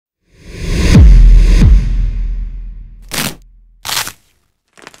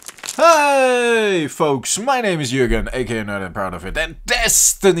Hey folks, my name is Jürgen, aka Nerd and Proud of It, and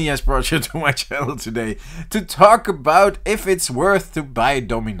Destiny has brought you to my channel today to talk about if it's worth to buy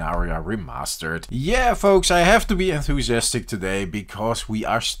Dominaria Remastered. Yeah folks, I have to be enthusiastic today because we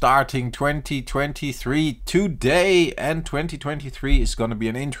are starting 2023 today, and 2023 is gonna be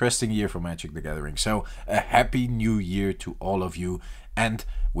an interesting year for Magic the Gathering. So a happy new year to all of you, and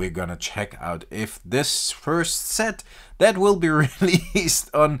we're gonna check out if this first set that will be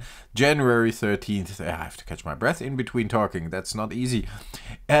released on January 13th. I have to catch my breath in between talking, that's not easy.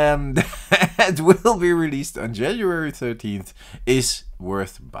 That will be released on January 13th is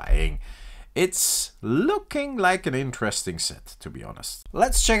worth buying. It's looking like an interesting set, to be honest.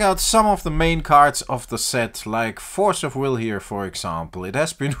 Let's check out some of the main cards of the set, like Force of Will here, for example. It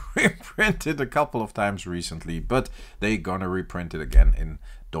has been reprinted a couple of times recently, but they're gonna reprint it again in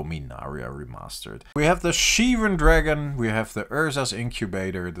Dominaria Remastered. We have the Shivan Dragon, we have the Urza's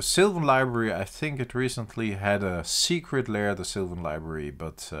Incubator, the Sylvan Library. I think it recently had a secret lair, the Sylvan Library,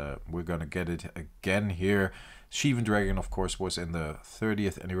 but we're gonna get it again here. Shivan Dragon, of course, was in the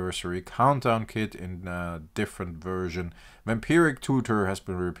 30th anniversary countdown kit in a different version. Vampiric Tutor has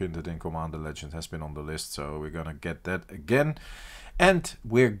been reprinted in Commander Legends, has been on the list, so we're gonna get that again. And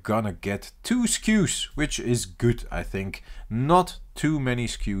we're gonna get 2 SKUs, which is good, I think. Not too many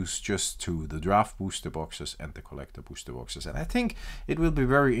SKUs, just 2. The draft booster boxes and the collector booster boxes. And I think it will be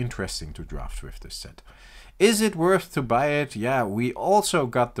very interesting to draft with this set. Is it worth to buy it? Yeah, we also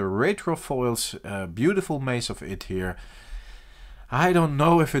got the retro foils, beautiful Maze of It here. I don't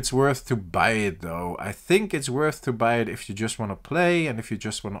know if it's worth to buy it though. I think it's worth to buy it if you just want to play, and if you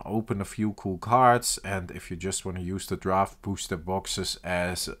just want to open a few cool cards, and if you just want to use the draft booster boxes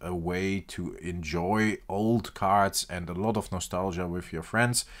as a way to enjoy old cards and a lot of nostalgia with your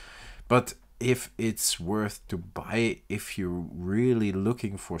friends. But if it's worth to buy, if you're really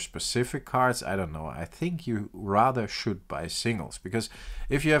looking for specific cards, I don't know. I think you rather should buy singles, because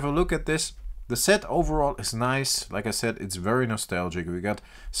if you have a look at this, the set overall is nice. Like I said, it's very nostalgic. We got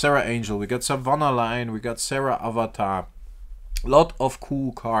Serra Angel, we got Savannah Lion, we got Serra Avatar. A lot of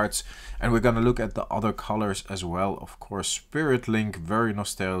cool cards, and we're gonna look at the other colors as well. Of course, Spirit Link, very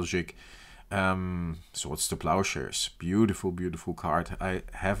nostalgic. Swords to Plowshares, beautiful, beautiful card. I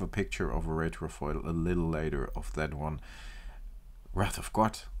have a picture of a retro foil a little later of that one. Wrath of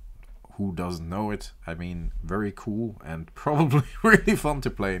God, who doesn't know it? I mean, very cool and probably really fun to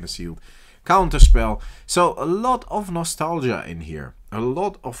play in a sealed. Counterspell. So a lot of nostalgia in here. A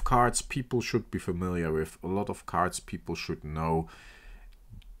lot of cards people should be familiar with. A lot of cards people should know.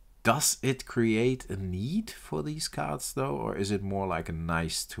 Does it create a need for these cards though, or is it more like a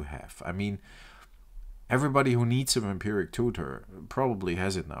nice to have? I mean, everybody who needs a Vampiric Tutor probably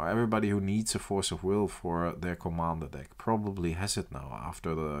has it now. Everybody who needs a Force of Will for their commander deck probably has it now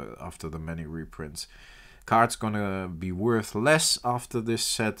after the many reprints. Cards gonna be worth less after this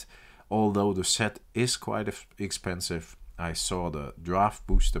set, although the set is quite expensive. I saw the draft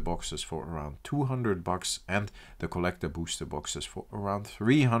booster boxes for around 200 bucks and the collector booster boxes for around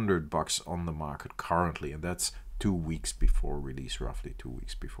 300 bucks on the market currently, and that's 2 weeks before release, roughly 2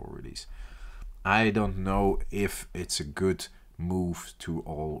 weeks before release. I don't know if it's a good move to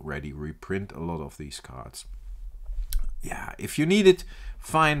already reprint a lot of these cards. Yeah, if you need it,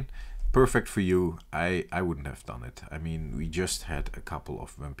 fine. Perfect for you. I wouldn't have done it. I mean, we just had a couple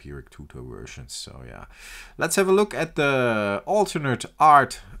of Vampiric Tutor versions, so yeah. Let's have a look at the alternate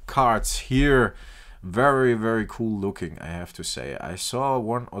art cards here. Very, very cool looking, I have to say. I saw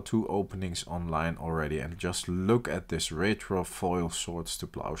 1 or 2 openings online already, and just look at this retro foil Swords to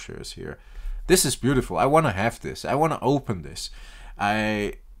Plowshares here. This is beautiful. I want to have this. I want to open this.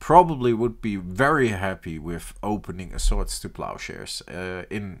 I probably would be very happy with opening a Swords to Plowshares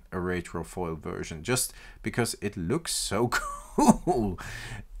in a retro foil version, just because it looks so cool.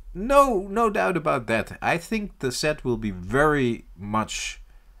 No doubt about that. I think the set will be very much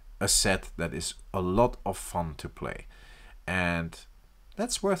a set that is a lot of fun to play, and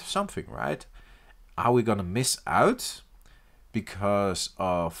that's worth something, right? Are we gonna miss out because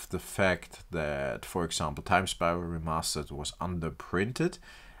of the fact that, for example, Time Spiral Remastered was underprinted?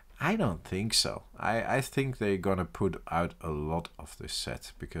 I don't think so. I think they're gonna put out a lot of this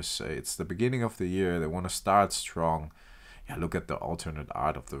set because it's the beginning of the year. They want to start strong. Yeah, look at the alternate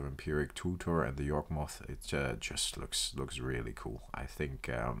art of the Vampiric Tutor and the Yawgmoth. It just looks really cool. I think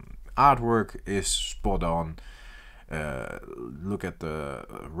artwork is spot on. Look at the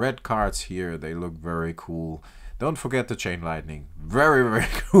red cards here. They look very cool. Don't forget the Chain Lightning. Very, very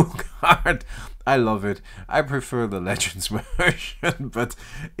cool card. I love it. I prefer the Legends version, but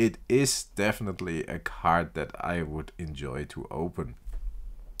it is definitely a card that I would enjoy to open.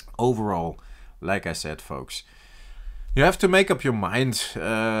 Overall, like I said, folks, you have to make up your mind.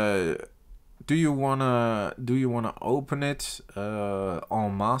 Do you wanna open it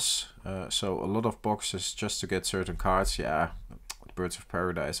en masse? So a lot of boxes just to get certain cards. Yeah, Birds of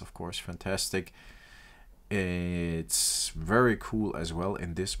Paradise, of course, fantastic. It's very cool as well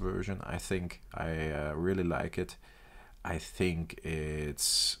in this version. I think I really like it. I think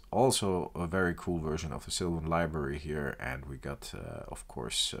it's also a very cool version of the Sylvan Library here, and we got, of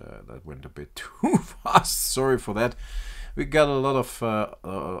course, that went a bit too fast. Sorry for that. We got a lot of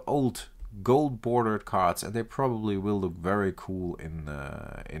old gold bordered cards, and they probably will look very cool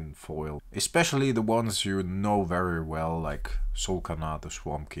in foil, especially the ones you know very well, like Solkana, the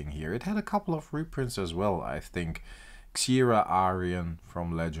Swamp King here. It had a couple of reprints as well. I think Xira Arian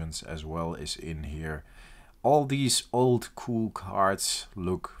from Legends as well is in here. All these old cool cards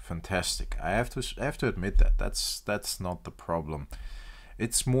look fantastic. I have to admit that that's not the problem.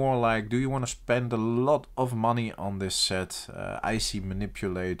 It's more like, do you want to spend a lot of money on this set? Icy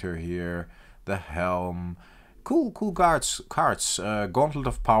Manipulator here, the Helm, cool cards. Gauntlet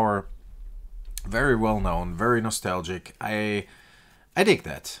of Power, very well known, very nostalgic. I dig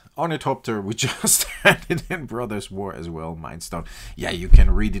that. Ornithopter, we just had it in Brothers War as well. Mindstone. Yeah, you can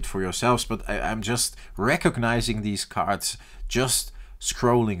read it for yourselves, but I'm just recognizing these cards, just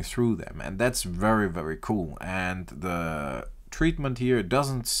scrolling through them, and that's very, very cool. And the treatment here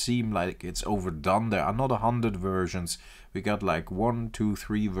doesn't seem like it's overdone. There are not 100 versions. We got like 1, 2,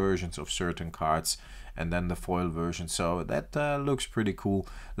 3 versions of certain cards, and then the foil version. So that looks pretty cool.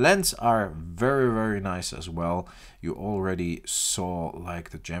 Lands are very, very nice as well. You already saw like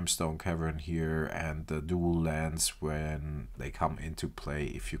the Gemstone Cavern here and the dual lands when they come into play.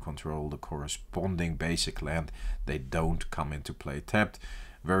 If you control the corresponding basic land, they don't come into play tapped.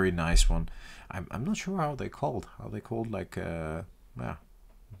 Very nice one. I'm not sure how they called. Like yeah.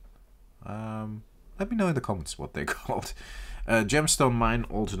 Let me know in the comments what they called. Gemstone Mine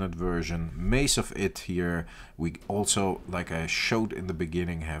alternate version. Maze of It here. We also, like I showed in the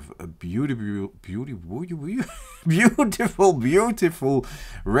beginning, have a beautiful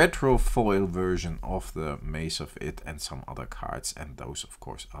retro foil version of the Maze of It and some other cards, and those of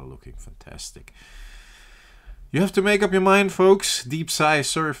course are looking fantastic. You have to make up your mind, folks. Deep sigh,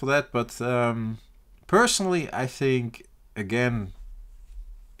 sorry for that, but personally I think, again,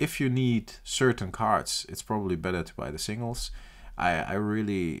 if you need certain cards, it's probably better to buy the singles. I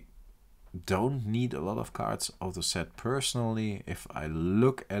really don't need a lot of cards of the set personally. If I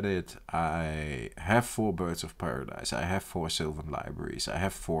look at it, I have 4 Birds of Paradise, I have 4 Sylvan Libraries, I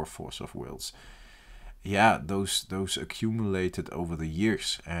have 4 Force of Wills. Yeah, those accumulated over the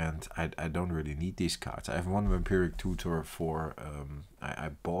years, and I don't really need these cards. I have 1 Vampiric Tutor for, I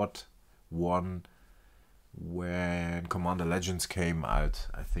bought one when Commander Legends came out.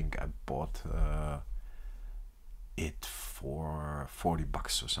 I think I bought it for 40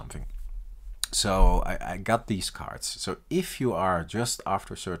 bucks or something. So I got these cards. So if you are just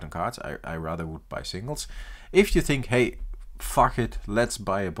after certain cards, I rather would buy singles. If you think, hey, fuck it, let's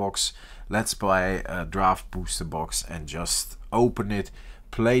buy a box, let's buy a draft booster box and just open it,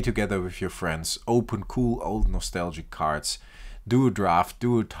 play together with your friends, open cool old nostalgic cards, do a draft,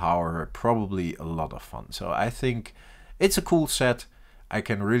 do a tower, probably a lot of fun. So I think it's a cool set. I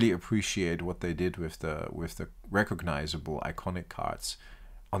can really appreciate what they did with the recognizable iconic cards.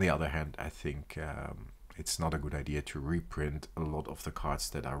 On the other hand, I think it's not a good idea to reprint a lot of the cards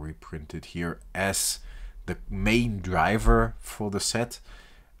that are reprinted here as the main driver for the set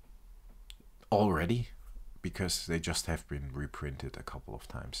already, because they just have been reprinted a couple of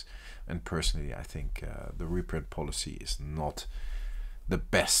times. And personally, I think the reprint policy is not the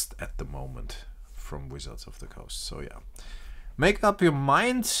best at the moment from Wizards of the Coast. So yeah, make up your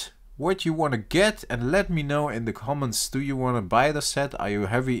mind what you want to get and let me know in the comments. Do you want to buy the set? Are you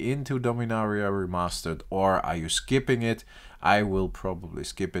heavy into Dominaria Remastered, or are you skipping it? I will probably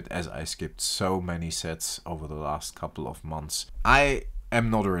skip it, as I skipped so many sets over the last couple of months. I am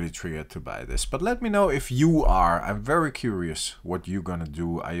not really triggered to buy this, but let me know if you are. I'm very curious what you're gonna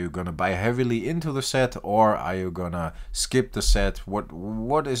do. Are you gonna buy heavily into the set, or are you gonna skip the set?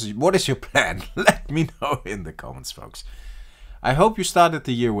 What is your plan? Let me know in the comments, folks. I hope you started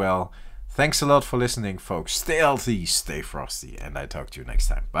the year well. Thanks a lot for listening, folks. Stay healthy, stay frosty, and I talk to you next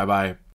time. Bye bye.